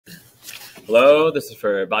Hello, this is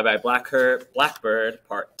for Bye Blackbird,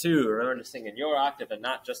 Part 2. Remember to sing in your octave and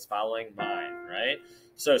not just following mine, right?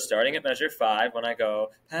 So starting at measure 5, when I go,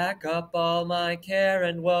 pack up all my care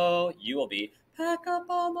and woe, you will be, pack up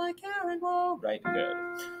all my care and woe. Right, good.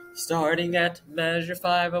 Starting at measure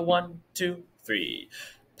 5, a 1, 2, 3.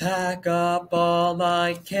 Pack up all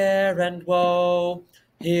my care and woe,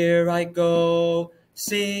 here I go,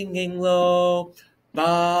 singing low.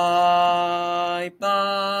 Bye,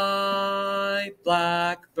 bye,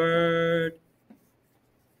 blackbird,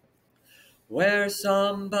 where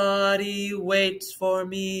somebody waits for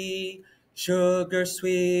me, sugar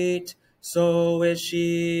sweet, so is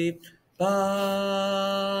she.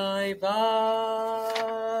 Bye,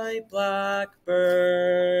 bye,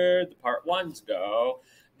 blackbird. The part ones go.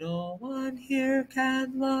 No one here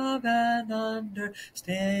can love and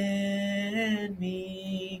understand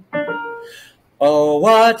me. Oh,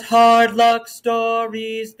 what hard luck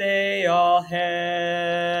stories they all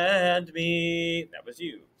hand me. That was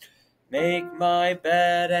you. Make my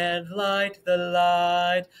bed and light the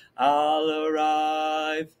light. I'll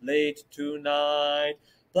arrive late tonight.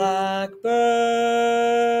 Blackbird,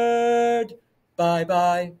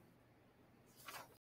 bye-bye.